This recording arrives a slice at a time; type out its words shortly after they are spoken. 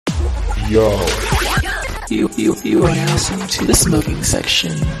Yo. You are now listening to the smoking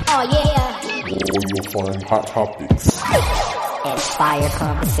section. Oh yeah. Where you'll find hot topics. And fire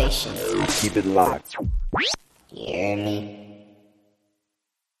conversation. Keep it locked. You hear me?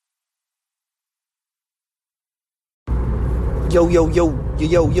 Yo,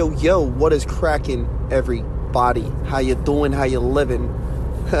 what is cracking, everybody? How you doing? How you living?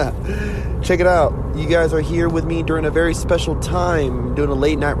 Check it out. You guys are here with me during a very special time. I'm doing a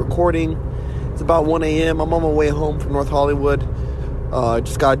late night recording. It's about 1 a.m. I'm on my way home from North Hollywood.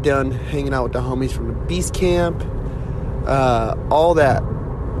 Just got done hanging out with the homies from the Beast Camp. All that.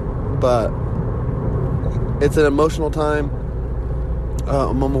 But it's an emotional time.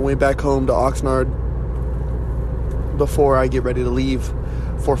 I'm on my way back home to Oxnard before I get ready to leave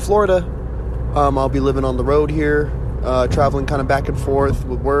for Florida. I'll be living on the road here, traveling kind of back and forth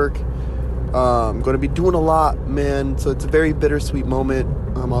with work. I'm going to be doing a lot, man, so it's a very bittersweet moment.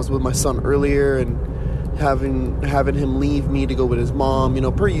 I was with my son earlier and having him leave me to go with his mom,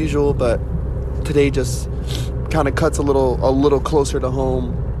 per usual, but today just kind of cuts a little closer to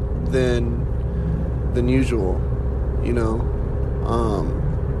home than usual,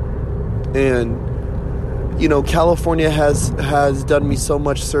 and California has done me so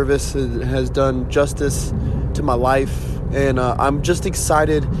much service, has done justice to my life, and I'm just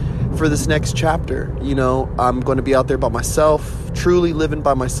excited for this next chapter. I'm going to be out there by myself, truly living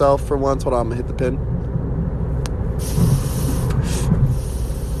by myself for once. Hold on, I'm going to hit the pin.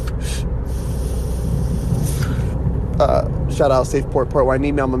 Shout out Safeport, Port Wine.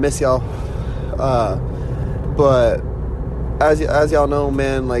 Need me, I'm going to miss y'all. But as y'all know,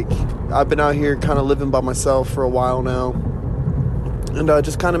 man, I've been out here kind of living by myself for a while now, and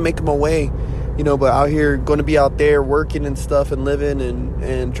just kind of making my way, but out here, going to be out there working and stuff and living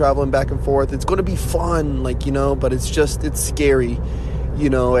and traveling back and forth. It's going to be fun, but it's scary,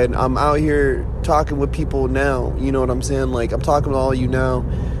 and I'm out here talking with people now, you know what I'm saying? I'm talking to all of you now.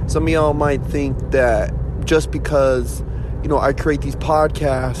 Some of y'all might think that just because, I create these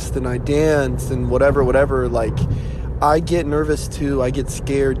podcasts and I dance and whatever, I get nervous too, I get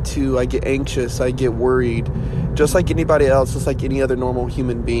scared too, I get anxious, I get worried, just like anybody else, just like any other normal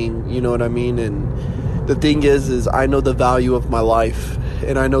human being, you know what I mean? And the thing is I know the value of my life,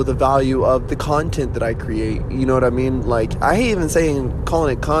 and I know the value of the content that I create, you know what I mean? I hate even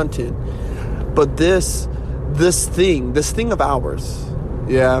calling it content, but this thing of ours,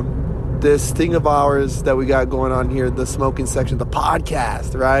 this thing of ours that we got going on here, the smoking section, the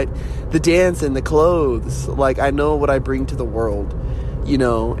podcast, right? The dancing, the clothes. I know what I bring to the world,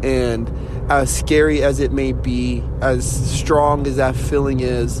 and as scary as it may be, as strong as that feeling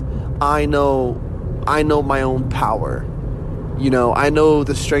is, I know my own power. I know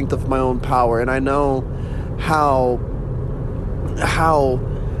the strength of my own power, and I know how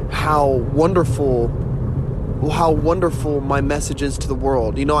wonderful my message is to the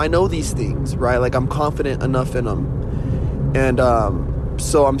world. I know these things, right? I'm confident enough in them. And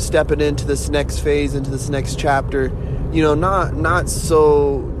so I'm stepping into this next phase, into this next chapter, not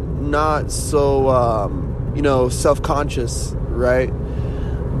so self-conscious, right?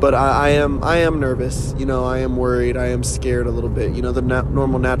 But I am nervous, I am worried, I am scared a little bit, the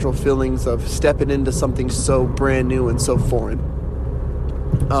normal natural feelings of stepping into something so brand new and so foreign.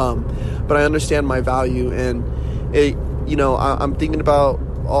 But I understand my value, and I'm thinking about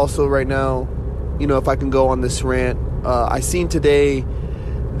also right now, if I can go on this rant. I seen today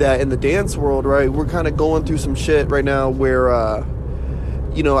that in the dance world, right, we're kind of going through some shit right now where,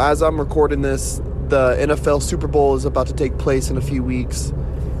 as I'm recording this, the NFL Super Bowl is about to take place in a few weeks,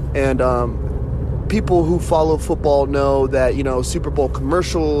 and people who follow football know that, Super Bowl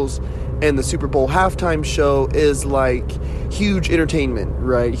commercials and the Super Bowl halftime show is huge entertainment,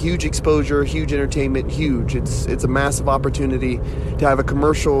 right? Huge exposure, huge entertainment, huge. It's a massive opportunity to have a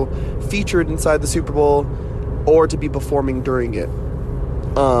commercial featured inside the Super Bowl or to be performing during it.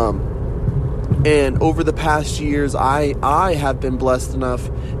 And over the past years, I have been blessed enough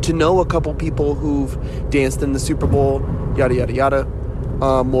to know a couple people who've danced in the Super Bowl, yada, yada, yada.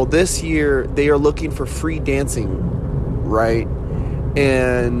 Well, this year, they are looking for free dancing, right?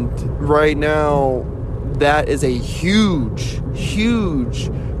 And right now, that is a huge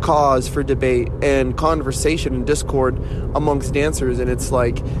cause for debate and conversation and discord amongst dancers. And it's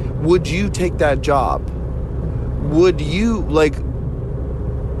would you take that job? Would you,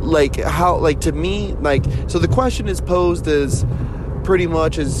 how, to me, so the question is posed as pretty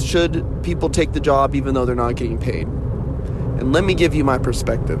much as, should people take the job even though they're not getting paid? And let me give you my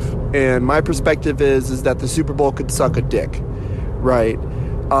perspective. And my perspective is that the Super Bowl could suck a dick, right?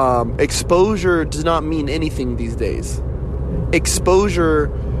 Exposure does not mean anything these days.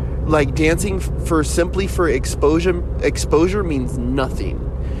 Exposure, Like, dancing for exposure means nothing.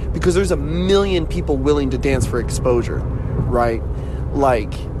 Because there's a million people willing to dance for exposure, right?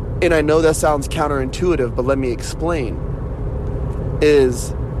 Like, and I know that sounds counterintuitive, but let me explain.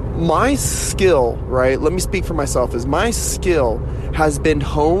 Is my skill, right? Let me speak for myself. Is my skill has been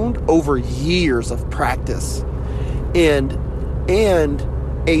honed over years of practice and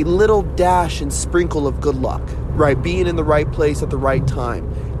a little dash and sprinkle of good luck, right? Being in the right place at the right time,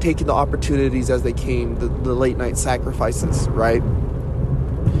 taking the opportunities as they came, the late night sacrifices, right?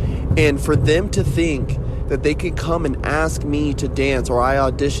 And for them to think that they could come and ask me to dance, or I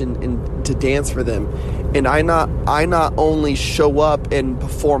audition to dance for them, and I not only show up and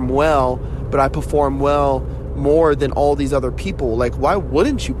perform well, but I perform well more than all these other people. Like, why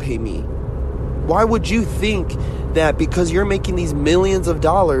wouldn't you pay me? Why would you think that because you're making these millions of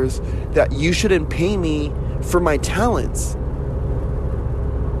dollars that you shouldn't pay me for my talents?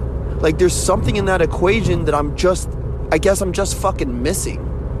 Like, there's something in that equation that I guess I'm just fucking missing.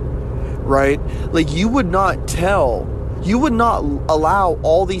 Right? Like, you would not allow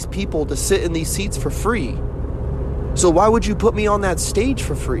all these people to sit in these seats for free. So why would you put me on that stage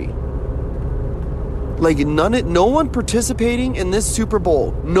for free? Like, no one participating in this Super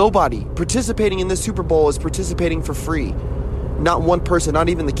Bowl, nobody participating in this Super Bowl is participating for free. Not one person, not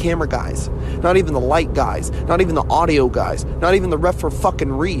even the camera guys, not even the light guys, not even the audio guys, not even the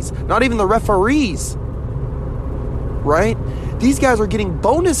referees, not even the referees. Right? These guys are getting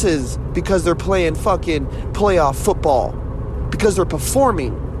bonuses because they're playing fucking playoff football. Because they're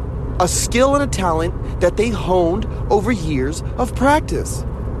performing a skill and a talent that they honed over years of practice.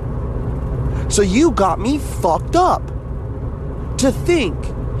 So you got me fucked up to think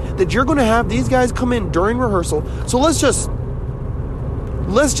that you're going to have these guys come in during rehearsal. So let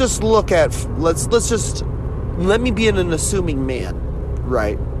me be an assuming man,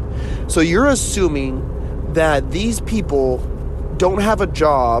 right? So you're assuming that these people don't have a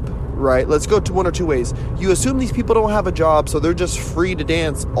job, right? Let's go to one or two ways. You assume these people don't have a job, so they're just free to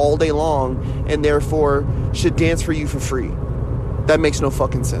dance all day long, and therefore should dance for you for free. That makes no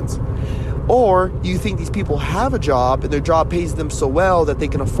fucking sense. Or you think these people have a job, and their job pays them so well that they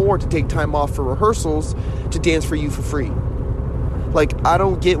can afford to take time off for rehearsals to dance for you for free. Like, I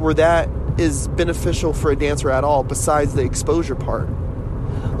don't get where that is beneficial for a dancer at all, besides the exposure part.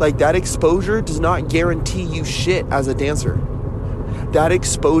 Like, that exposure does not guarantee you shit as a dancer. That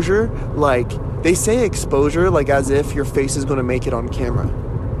exposure, like, they say exposure like as if your face is going to make it on camera.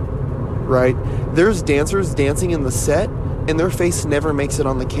 Right? There's dancers dancing in the set and their face never makes it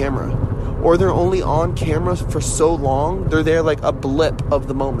on the camera. Or they're only on camera for so long, they're there like a blip of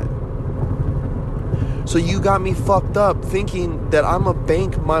the moment. So you got me fucked up thinking that I'm gonna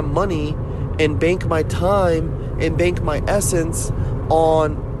bank my money and bank my time and bank my essence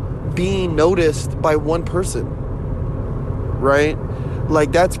on being noticed by one person. Right?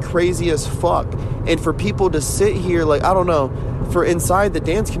 Like, that's crazy as fuck. And for people to sit here, like, I don't know, for inside the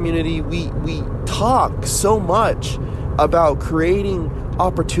dance community, we talk so much about creating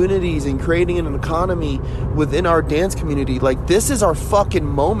opportunities and creating an economy within our dance community. Like, this is our fucking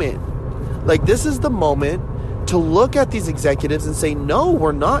moment. Like, this is the moment to look at these executives and say, no,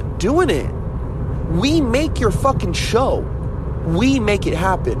 we're not doing it. We make your fucking show. We make it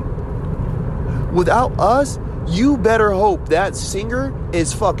happen. Without us, you better hope that singer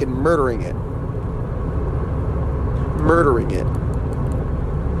is fucking murdering it. Murdering it.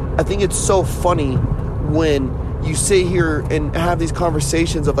 I think it's so funny when you sit here and have these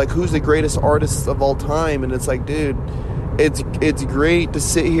conversations of like, who's the greatest artist of all time? And it's like, dude, it's great to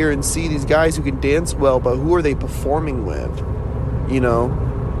sit here and see these guys who can dance well, but who are they performing with? You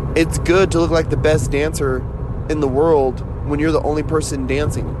know, it's good to look like the best dancer in the world when you're the only person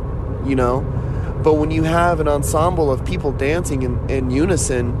dancing, you know? But when you have an ensemble of people dancing in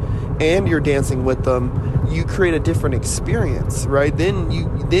unison and you're dancing with them, you create a different experience, right? Then you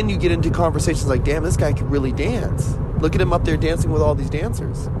get into conversations like, damn, this guy can really dance. Look at him up there dancing with all these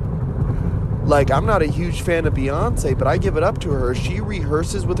dancers. Like, I'm not a huge fan of Beyonce, but I give it up to her. She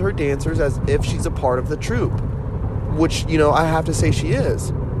rehearses with her dancers as if she's a part of the troupe, which, you know, I have to say she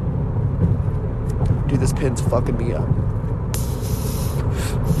is. Dude, this pin's fucking me up.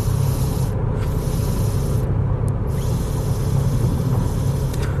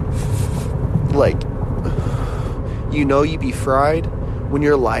 Like, you know, you be fried when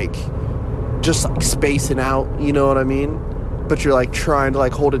you're like just like spacing out, you know what I mean? But you're like trying to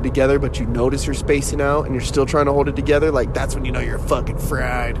like hold it together, but you notice you're spacing out and you're still trying to hold it together. Like, that's when you know you're fucking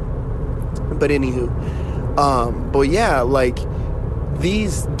fried. But anywho, but yeah, like,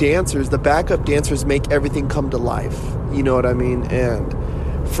 these dancers, the backup dancers, make everything come to life, you know what I mean? And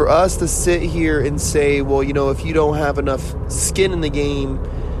for us to sit here and say, well, you know, if you don't have enough skin in the game,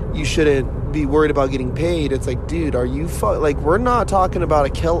 you shouldn't be worried about getting paid. It's like, dude, are you like, we're not talking about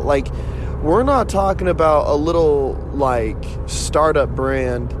we're not talking about a little like startup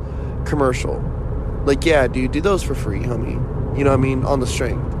brand commercial. Like, yeah, dude, do those for free, homie. You know what I mean? On the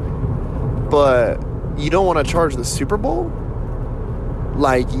string. But you don't want to charge the Super Bowl?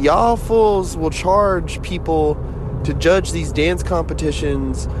 Like, y'all fools will charge people to judge these dance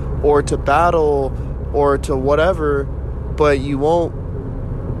competitions or to battle or to whatever, but you won't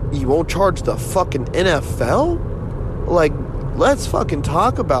charge the fucking NFL? Like, let's fucking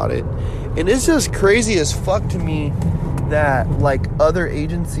talk about it. And it's just crazy as fuck to me that, like, other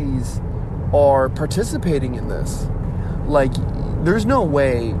agencies are participating in this. Like, there's no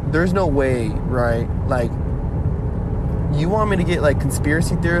way, right? Like, you want me to get, like,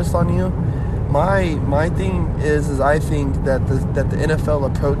 conspiracy theorists on you? My thing is I think that the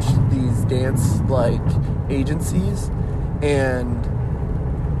NFL approached these dance, like, agencies and,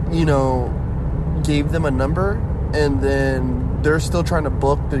 you know, gave them a number, and then they're still trying to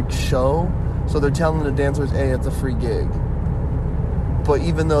book the show, so they're telling the dancers, hey, it's a free gig. But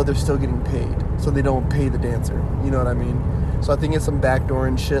even though they're still getting paid, so they don't pay the dancer. You know what I mean? So I think it's some backdoor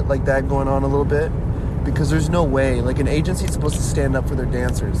and shit like that going on a little bit, because there's no way, like, an agency's supposed to stand up for their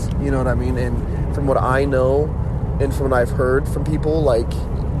dancers. You know what I mean? And from what I know and from what I've heard from people, like,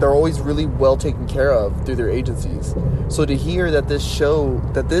 they're always really well taken care of through their agencies. So to hear that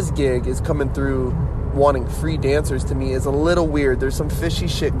this gig is coming through wanting free dancers, to me is a little weird. There's some fishy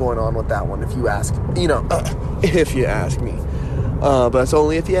shit going on with that one, if you ask, you know, if you ask me. But that's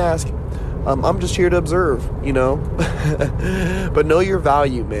only if you ask. I'm just here to observe, you know. But know your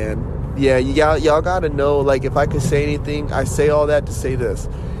value, man. Yeah, y'all gotta know, like, if I could say anything, I say all that to say this,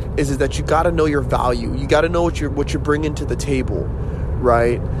 is that you gotta know your value. You gotta know what you're bringing to the table,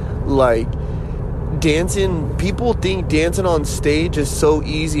 right? Like, dancing, people think dancing on stage is so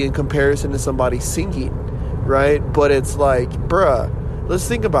easy in comparison to somebody singing, right? But it's like, bruh, let's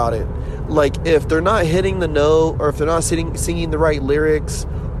think about it. Like, if they're not hitting the note, or if they're not singing the right lyrics,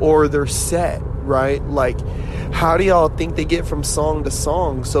 or they're set, right? Like, how do y'all think they get from song to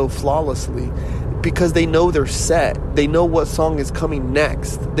song so flawlessly? Because they know they're set. They know what song is coming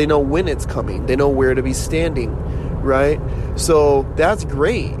next. They know when it's coming. They know where to be standing, right? So that's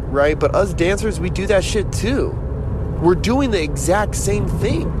great, right? But us dancers, we do that shit too. We're doing the exact same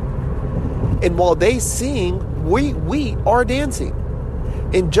thing. And while they sing, we are dancing.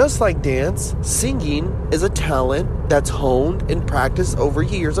 And just like dance, singing is a talent that's honed and practiced over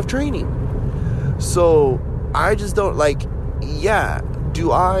years of training. So I just don't, like, yeah,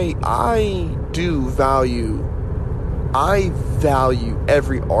 I value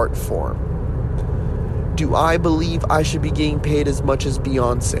every art form. Do I believe I should be getting paid as much as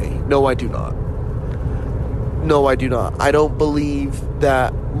Beyonce? No, I do not. No, I do not. I don't believe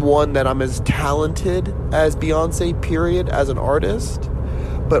that I'm as talented as Beyonce, period, as an artist.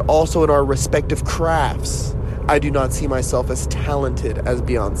 But also in our respective crafts, I do not see myself as talented as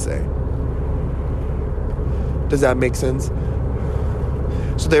Beyonce. Does that make sense?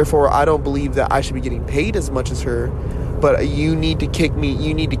 So therefore, I don't believe that I should be getting paid as much as her, but you need to kick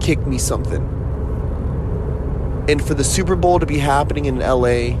me something. And for the Super Bowl to be happening in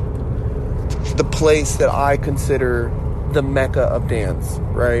LA, the place that I consider the Mecca of dance,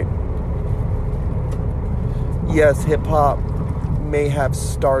 right? Yes, hip hop may have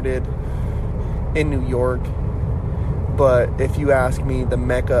started in New York, but if you ask me, the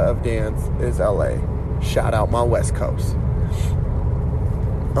Mecca of dance is LA. Shout out my West Coast.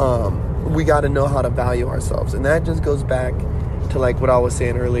 We got to know how to value ourselves, and that just goes back to, like, what I was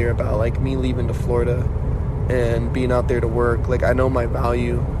saying earlier about, like, me leaving to Florida and being out there to work. Like, I know my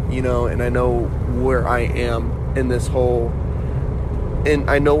value, you know, and I know where I am in this whole, and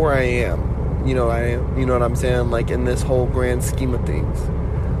I know where I am. You know what I'm saying? Like, in this whole grand scheme of things.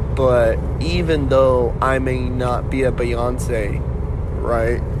 But even though I may not be a Beyonce,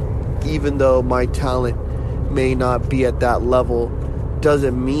 right? Even though my talent may not be at that level,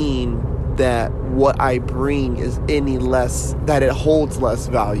 doesn't mean that what I bring is any less, that it holds less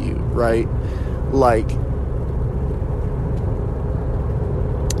value, right? Like,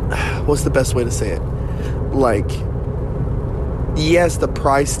 what's the best way to say it? Like, yes, the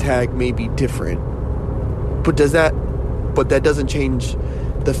price tag may be different, but that doesn't change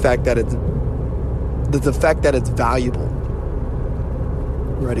the fact that it's valuable,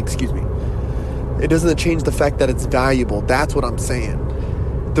 right? Excuse me. It doesn't change the fact that it's valuable. That's what I'm saying.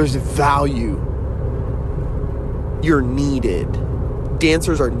 There's value. You're needed.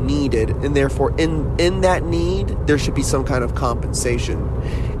 Dancers are needed, and therefore in that need there should be some kind of compensation.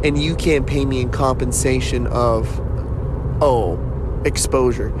 and you can't pay me in compensation of,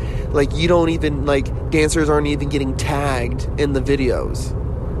 exposure. Like, you don't even, like, dancers aren't even getting tagged in the videos.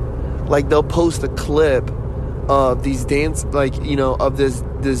 Like, they'll post a clip of these dance, like, you know, of this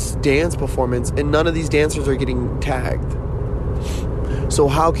dance performance, and none of these dancers are getting tagged. So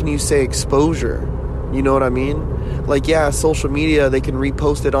how can you say exposure? You know what I mean? Like, yeah, social media, they can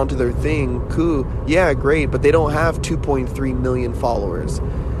repost it onto their thing. Cool. Yeah, great. But they don't have 2.3 million followers.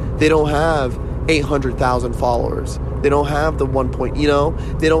 They don't have 800,000 followers. They don't have the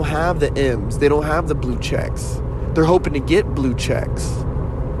they don't have the M's. They don't have the blue checks. They're hoping to get blue checks.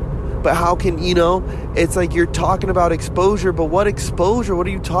 But how can, it's like you're talking about exposure, but what exposure? What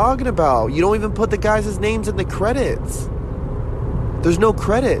are you talking about? You don't even put the guys' names in the credits. There's no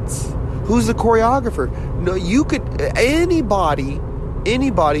credits. Who's the choreographer? No, you could, anybody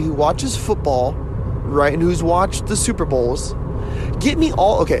who watches football, right, and who's watched the Super Bowls,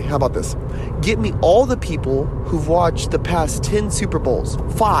 how about this? Get me all the people who've watched the past 10 Super Bowls,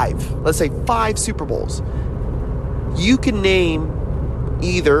 5 Super Bowls. You can name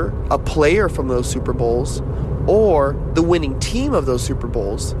either a player from those Super Bowls or the winning team of those Super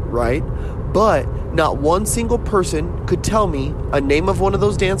Bowls, right? But not one single person could tell me a name of one of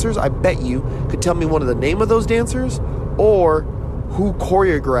those dancers. I bet you could tell me one of the name of those dancers or who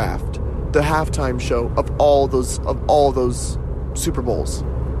choreographed the halftime show of all those Super Bowls.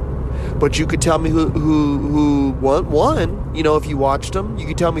 But you could tell me who won. If you watched them, you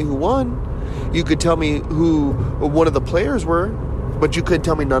could tell me who won. You could tell me who one of the players were, but you couldn't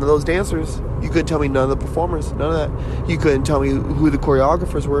tell me none of those dancers. You couldn't tell me none of the performers, none of that. You couldn't tell me who the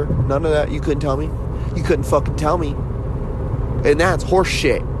choreographers were, none of that. You couldn't tell me. You couldn't fucking tell me. And that's horse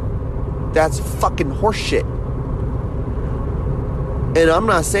shit. That's fucking horse shit. And I'm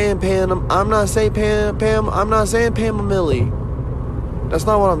not saying Pam a Millie. That's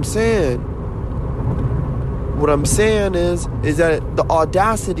not what I'm saying. What I'm saying is that the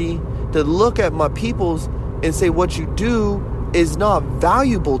audacity to look at my peoples and say what you do is not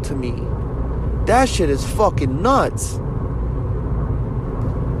valuable to me. That shit is fucking nuts.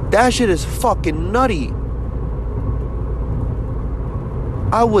 That shit is fucking nutty.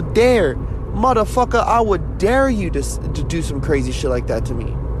 I would dare, motherfucker, I would dare you to do some crazy shit like that to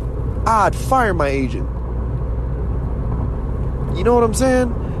me. I'd fire my agent. You know what I'm saying?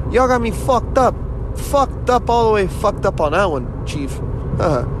 Y'all got me fucked up. Fucked up all the way fucked up on that one, Chief.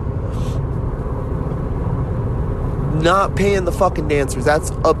 Not paying the fucking dancers.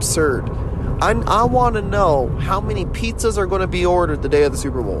 That's absurd. I want to know how many pizzas are going to be ordered the day of the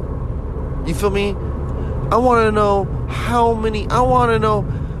Super Bowl. You feel me? I want to know how many. I want to know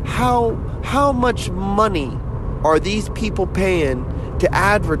how much money are these people paying to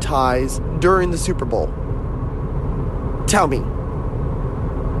advertise during the Super Bowl? Tell me.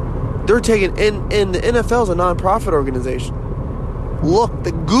 They're taking, and the NFL is a non-profit organization. Look,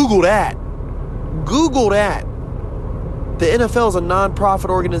 Google that. Google that. The NFL is a non-profit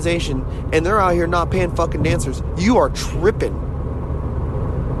organization, and they're out here not paying fucking dancers. You are tripping.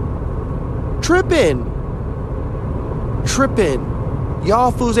 Tripping.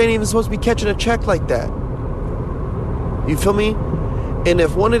 Y'all fools ain't even supposed to be catching a check like that. You feel me? And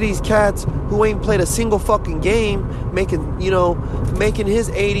if one of these cats who ain't played a single fucking game making his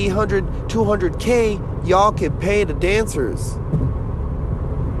 80, 100, 200K, y'all can pay the dancers.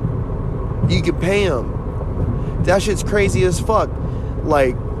 You can pay them. That shit's crazy as fuck.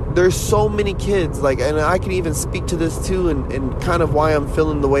 Like, there's so many kids, like, and I can even speak to this too, and kind of why I'm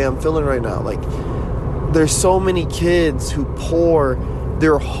feeling the way I'm feeling right now. Like, there's so many kids who pour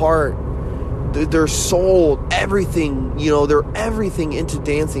their heart, their soul, everything, they're everything into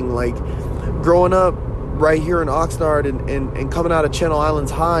dancing. Like, growing up right here in Oxnard and coming out of Channel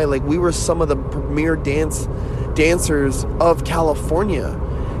Islands High, like, we were some of the premier dancers of California.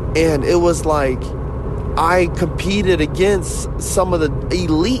 And it was like, I competed against some of the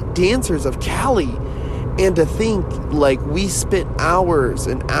elite dancers of Cali. And to think, like, we spent hours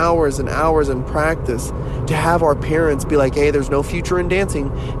and hours and hours in practice to have our parents be like, hey, there's no future in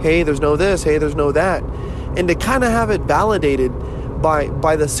dancing. Hey, there's no this. Hey, there's no that. And to kind of have it validated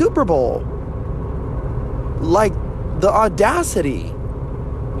by the Super Bowl. Like, the audacity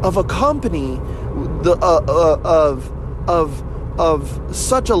of a company of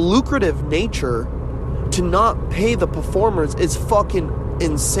such a lucrative nature to not pay the performers is fucking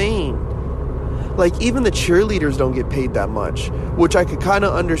insane. Like, even the cheerleaders don't get paid that much, which I could kind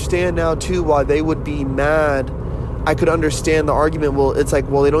of understand now too why they would be mad. I could understand the argument. Well, it's like,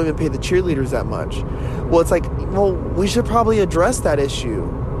 well, they don't even pay the cheerleaders that much. Well, it's like, well, we should probably address that issue.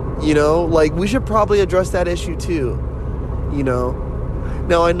 Like, we should probably address that issue too.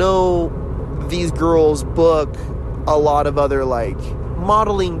 Now, I know these girls book a lot of other, like,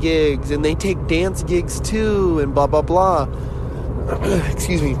 modeling gigs, and they take dance gigs too, and blah, blah, blah.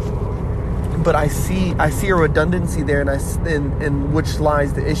 Excuse me. But I see a redundancy there, and which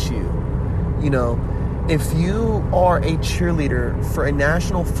lies the issue. You know, if you are a cheerleader for a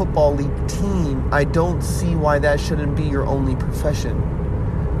National Football League team, I don't see why that shouldn't be your only profession,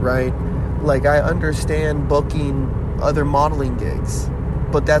 right? Like, I understand booking other modeling gigs,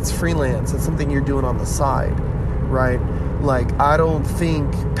 but that's freelance. That's something you're doing on the side, right? Like, I don't think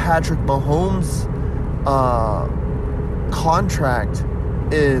Patrick Mahomes' contract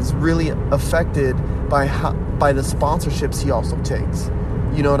is really affected by the sponsorships he also takes.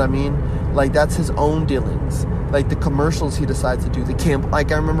 You know what I mean? Like, that's his own dealings. Like, the commercials he decides to do.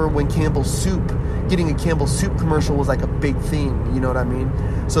 Like, I remember when Campbell's Soup, getting a Campbell's Soup commercial was like a big thing. You know what I mean?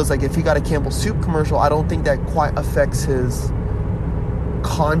 So it's like, if he got a Campbell's Soup commercial, I don't think that quite affects his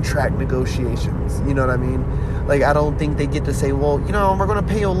contract negotiations. You know what I mean? Like, I don't think they get to say, well, you know, we're going to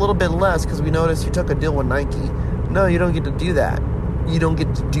pay you a little bit less because we noticed you took a deal with Nike. No, you don't get to do that. You don't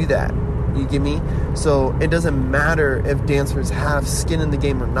get to do that. You get me? So it doesn't matter if dancers have skin in the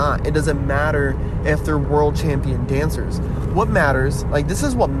game or not. It doesn't matter if they're world champion dancers. What matters, like, this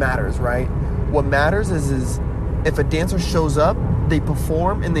is what matters, right? What matters is if a dancer shows up, they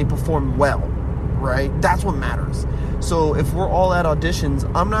perform, and they perform well, right? That's what matters. So if we're all at auditions,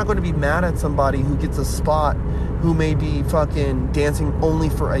 I'm not going to be mad at somebody who gets a spot who may be fucking dancing only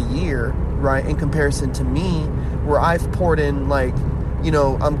for a year, right? In comparison to me, where I've poured in, like, you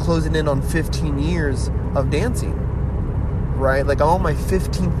know, I'm closing in on 15 years of dancing, right? Like, I'm on my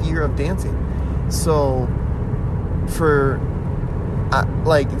 15th year of dancing. So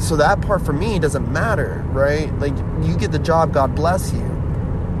so that part for me doesn't matter, right? Like, you get the job, God bless you.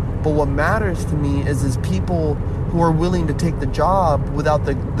 But what matters to me is people who are willing to take the job without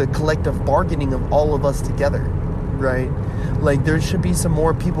the collective bargaining of all of us together, right? Like, there should be some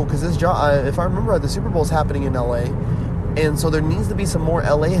more people, because this job, if I remember, the Super Bowl's happening in LA, and so there needs to be some more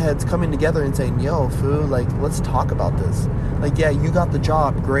LA heads coming together and saying, yo, fool, like, let's talk about this. Like, yeah, you got the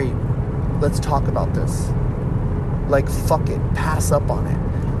job, great. Let's talk about this. Like, fuck it, pass up on it.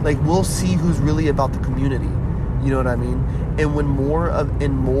 Like, we'll see who's really about the community. You know what I mean? And when more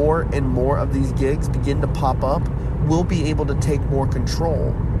and more of these gigs begin to pop up, we'll be able to take more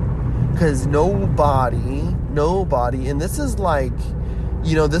control. Because nobody, and this is like,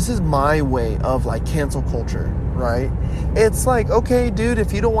 you know, this is my way of, like, cancel culture, right? It's like, okay, dude,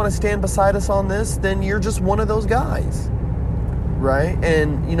 if you don't want to stand beside us on this, then you're just one of those guys, right?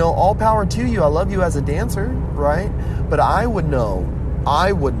 And, you know, all power to you. I love you as a dancer, right? But I would know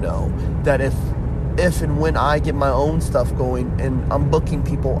that if and when I get my own stuff going and I'm booking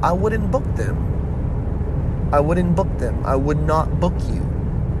people, I wouldn't book them. I would not book you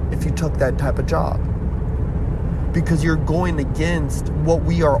if you took that type of job. Because you're going against what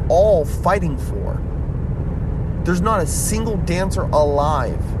we are all fighting for. There's not a single dancer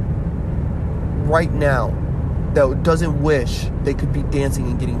alive right now that doesn't wish they could be dancing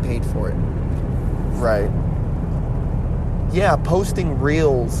and getting paid for it. Right? Yeah, posting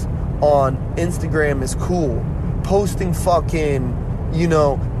reels on Instagram is cool. Posting fucking, you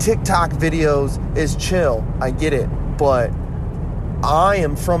know, TikTok videos is chill. I get it. But I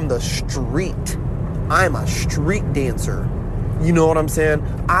am from the street. I'm a street dancer. You know what I'm saying?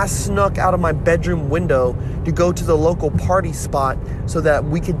 I snuck out of my bedroom window to go to the local party spot so that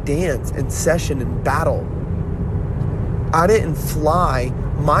we could dance and session and battle. I didn't fly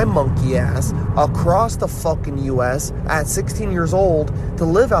my monkey ass across the fucking US at 16 years old to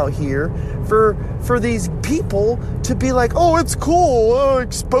live out here for these people to be like, oh, it's cool, oh,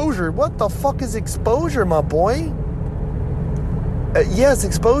 exposure. What the fuck is exposure, my boy? Yes,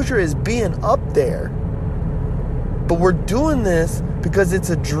 exposure is being up there. But we're doing this because it's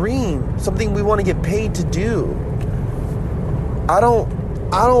a dream, something we want to get paid to do. I don't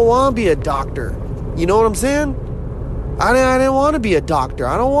want to be a doctor. You know what I'm saying? I didn't want to be a doctor.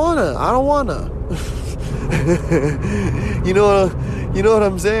 I don't want to. You know what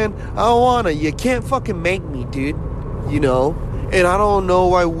I'm saying? I don't want to. You can't fucking make me, dude. You know? And I don't know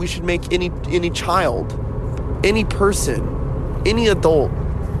why we should make any child, any person, any adult,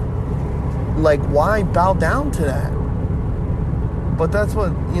 like, why bow down to that? But that's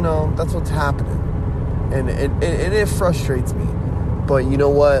what, you know, that's what's happening. And it frustrates me. But you know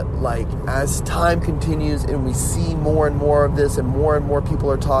what? Like, as time continues and we see more and more of this and more people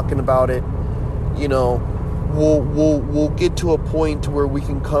are talking about it, you know, we'll get to a point to where we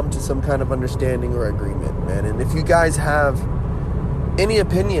can come to some kind of understanding or agreement, man. And if you guys have any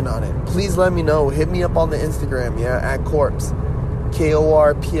opinion on it, please let me know. Hit me up on the Instagram, yeah, at Corpse.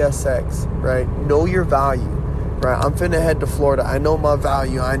 KORPSX, right? Know your value, right? I'm finna head to Florida. I know my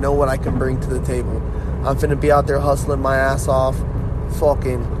value. I know what I can bring to the table. I'm finna be out there hustling my ass off,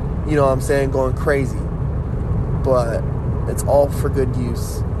 fucking, you know what I'm saying, going crazy. But it's all for good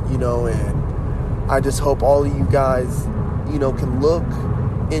use, you know, and I just hope all of you guys, you know, can look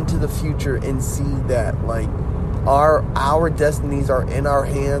into the future and see that, like, our destinies are in our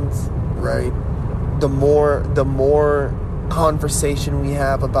hands, right? The more conversation we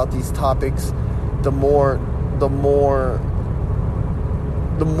have about these topics, the more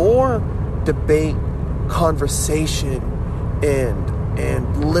debate, conversation,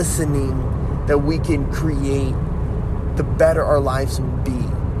 and listening that we can create, the better our lives will be,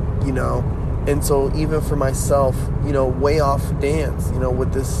 you know. And so even for myself, you know, way off dance, you know,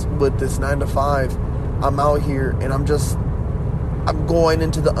 with this 9 to 5, I'm out here and I'm going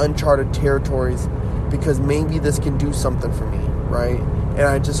into the uncharted territories because maybe this can do something for me, right? And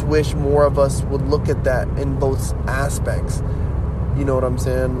I just wish more of us would look at that in both aspects. You know what I'm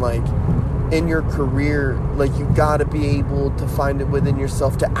saying? Like, in your career, like, you gotta be able to find it within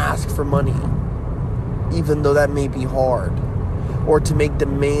yourself to ask for money, even though that may be hard, or to make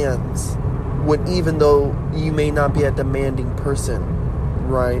demands even though you may not be a demanding person,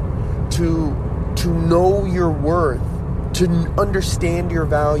 right? To know your worth, to understand your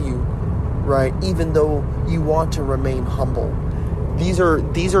value, right? Even though you want to remain humble. These are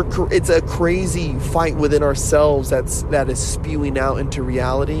it's a crazy fight within ourselves that is spewing out into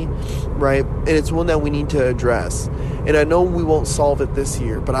reality, right? And it's one that we need to address. And I know we won't solve it this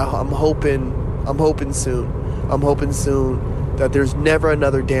year, but I'm hoping soon. I'm hoping soon that there's never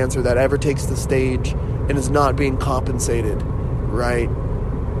another dancer that ever takes the stage and is not being compensated, right?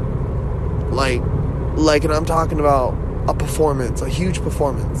 Like, and I'm talking about a performance, a huge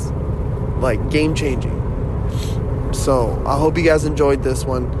performance, like game-changing. So, I hope you guys enjoyed this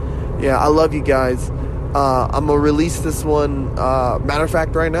one. Yeah, I love you guys. I'm going to release this one, matter of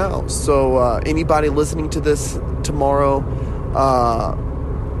fact, right now. So, anybody listening to this tomorrow,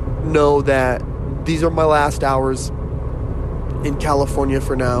 know that these are my last hours in California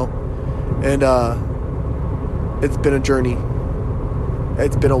for now. And it's been a journey.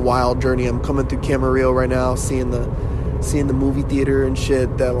 It's been a wild journey. I'm coming through Camarillo right now, seeing the movie theater and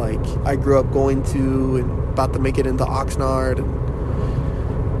shit that, like, I grew up going to, and about to make it into Oxnard, and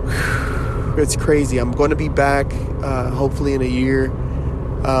it's crazy. I'm going to be back hopefully in a year,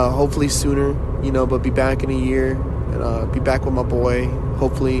 hopefully sooner, you know, but be back in a year, and be back with my boy.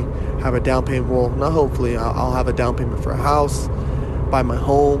 Hopefully have a down payment. Well, not hopefully, I'll have a down payment for a house, buy my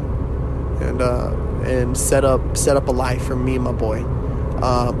home, and set up a life for me and my boy.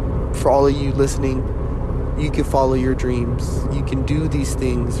 For all of you listening, you can follow your dreams. You can do these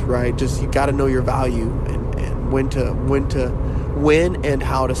things, right? Just, you got to know your value and when and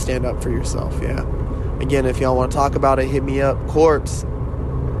how to stand up for yourself. Yeah. Again, if y'all want to talk about it, hit me up. Corpse,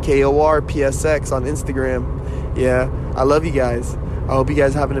 KORPSX on Instagram. Yeah. I love you guys. I hope you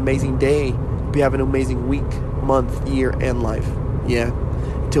guys have an amazing day. Hope you have an amazing week, month, year, and life. Yeah.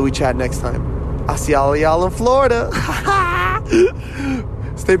 Until we chat next time. I'll see all of y'all in Florida.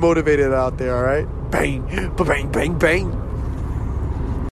 Stay motivated out there, all right? Bang, bang, bang, bang.